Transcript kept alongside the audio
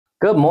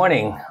Good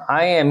morning.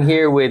 I am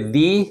here with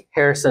the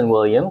Harrison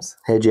Williams.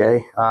 Hey,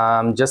 Jay.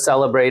 Just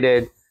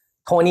celebrated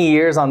 20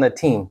 years on the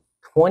team,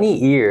 20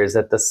 years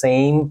at the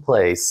same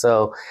place.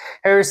 So,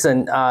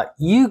 Harrison,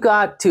 you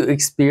got to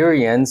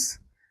experience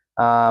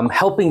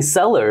helping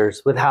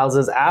sellers with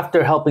houses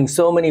after helping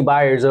so many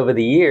buyers over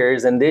the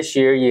years. And this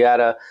year, you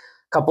had a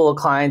couple of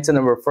clients and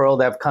a referral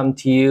that have come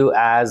to you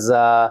as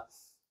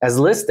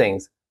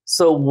listings.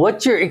 So,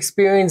 what's your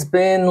experience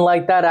been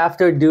like that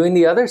after doing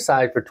the other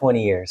side for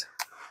 20 years?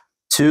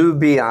 To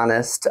be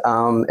honest,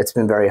 it's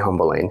been very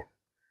humbling.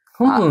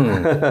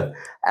 But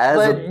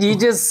you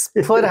just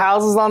put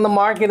houses on the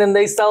market and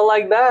they sell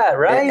like that,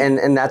 right?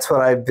 And that's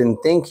what I've been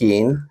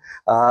thinking.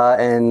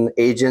 And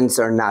agents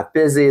are not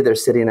busy. They're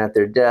sitting at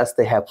their desk.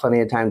 They have plenty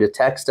of time to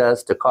text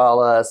us, to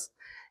call us.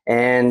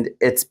 And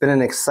it's been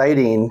an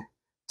exciting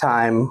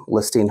time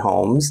listing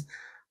homes.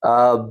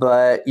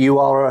 But you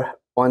all are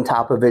on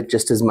top of it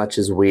just as much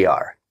as we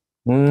are.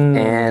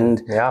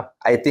 And yeah,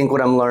 I think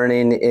what I'm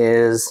learning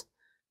is,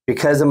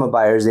 because I'm a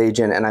buyer's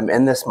agent and I'm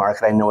in this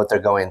market, I know what they're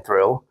going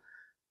through.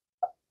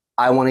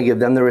 I want to give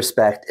them the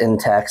respect and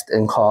text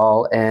and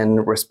call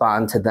and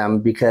respond to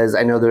them, because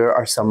I know there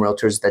are some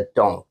realtors that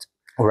don't.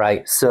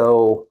 right.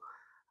 So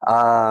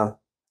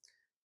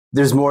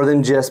there's more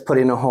than just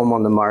putting a home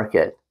on the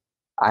market.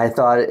 I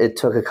thought it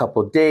took a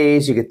couple of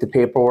days. You get the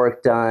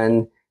paperwork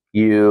done.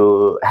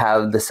 You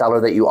have the seller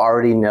that you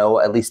already know,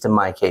 at least in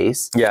my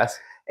case. Yes.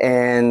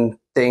 And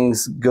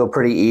things go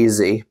pretty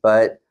easy.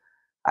 But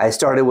I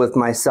started with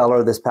my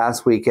seller this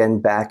past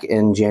weekend back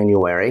in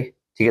January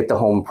to get the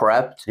home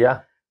prepped,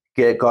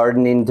 get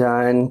gardening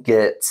done,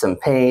 get some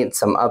paint,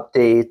 some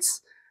updates.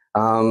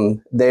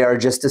 They are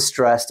just as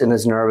stressed and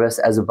as nervous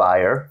as a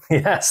buyer.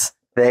 Yes.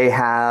 They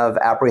have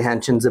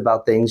apprehensions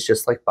about things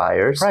just like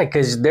buyers. Right,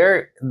 because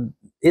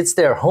it's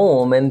their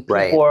home and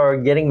people are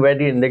getting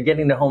ready, and they're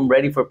getting their home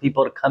ready for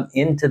people to come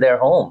into their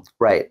home.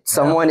 Right.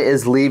 Someone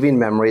is leaving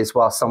memories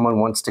while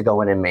someone wants to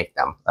go in and make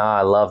them.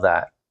 I love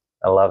that.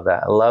 I love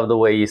that. I love the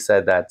way you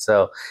said that.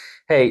 So,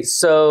 hey,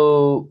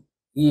 so,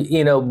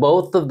 you know,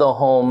 both of the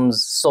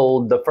homes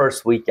sold the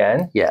first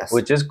weekend. Yes.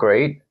 Which is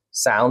great.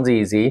 Sounds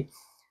easy.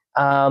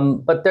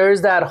 But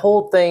there's that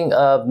whole thing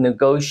of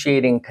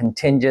negotiating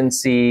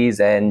contingencies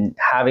and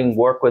having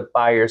work with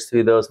buyers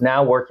through those,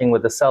 now working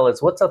with the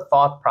sellers. What's a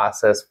thought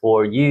process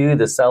for you,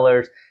 the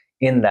sellers,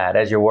 in that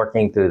as you're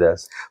working through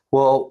this?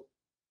 Well,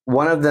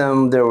 one of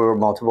them, there were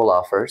multiple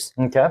offers.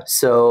 Okay.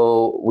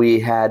 So we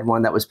had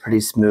one that was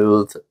pretty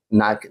smooth,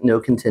 no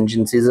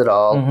contingencies at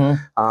all.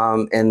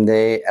 And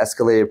they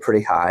escalated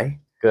pretty high.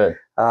 Good.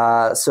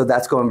 So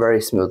that's going very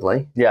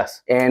smoothly.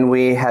 Yes. And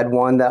we had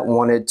one that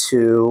wanted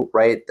to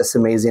write this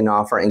amazing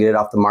offer and get it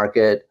off the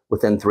market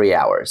within 3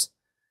 hours.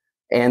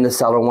 And the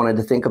seller wanted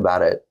to think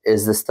about it.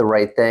 Is this the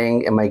right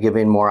thing? Am I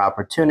giving more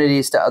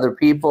opportunities to other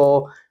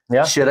people?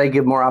 Yeah. Should I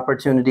give more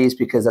opportunities?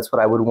 Because that's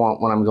what I would want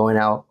when I'm going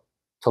out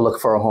to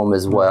look for a home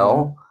as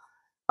well.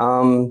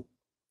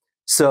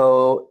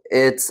 So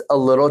it's a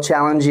little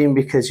challenging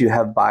because you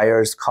have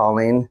buyers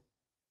calling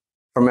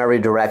from every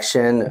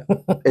direction.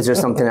 Is there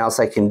something else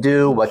I can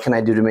do? What can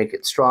I do to make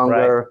it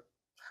stronger? Right.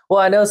 Well,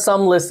 I know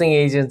some listing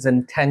agents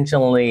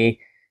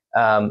intentionally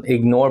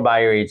ignore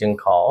buyer agent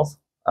calls.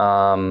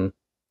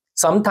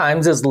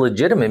 Sometimes it's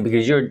legitimate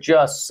because you're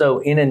just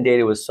so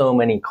inundated with so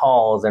many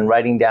calls and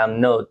writing down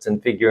notes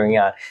and figuring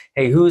out,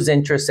 hey, who's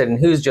interested and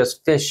who's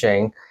just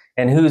fishing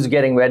and who's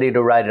getting ready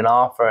to write an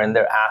offer, and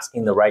they're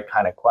asking the right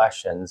kind of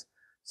questions.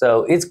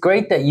 So it's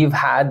great that you've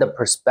had the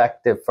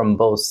perspective from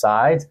both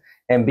sides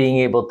and being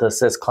able to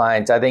assist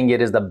clients. I think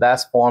it is the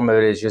best form of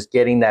it, is just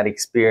getting that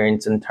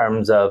experience in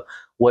terms of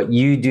what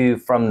you do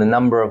from the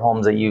number of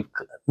homes that you've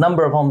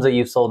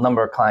sold,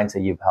 number of clients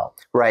that you've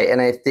helped. Right.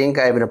 And I think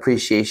I have an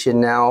appreciation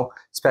now,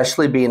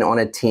 especially being on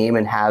a team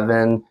and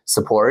having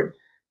support,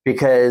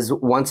 because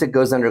once it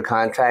goes under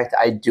contract,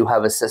 I do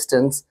have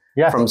assistance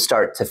from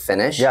start to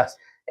finish. Yes.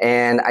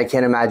 And I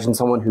can't imagine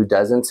someone who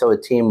doesn't. So a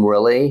team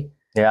really,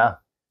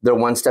 they're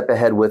one step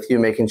ahead with you,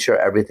 making sure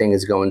everything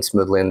is going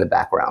smoothly in the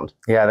background.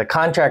 Yeah, the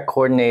contract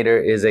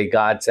coordinator is a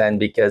godsend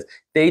because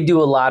they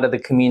do a lot of the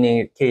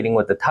communicating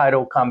with the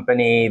title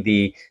company,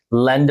 the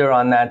lender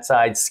on that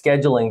side,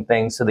 scheduling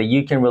things so that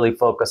you can really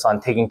focus on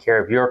taking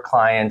care of your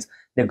clients,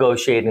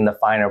 negotiating the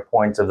finer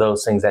points of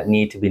those things that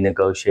need to be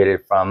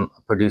negotiated from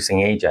a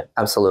producing agent.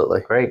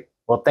 Absolutely. Great.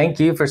 Well, thank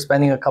you for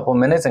spending a couple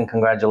minutes, and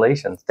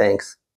congratulations. Thanks.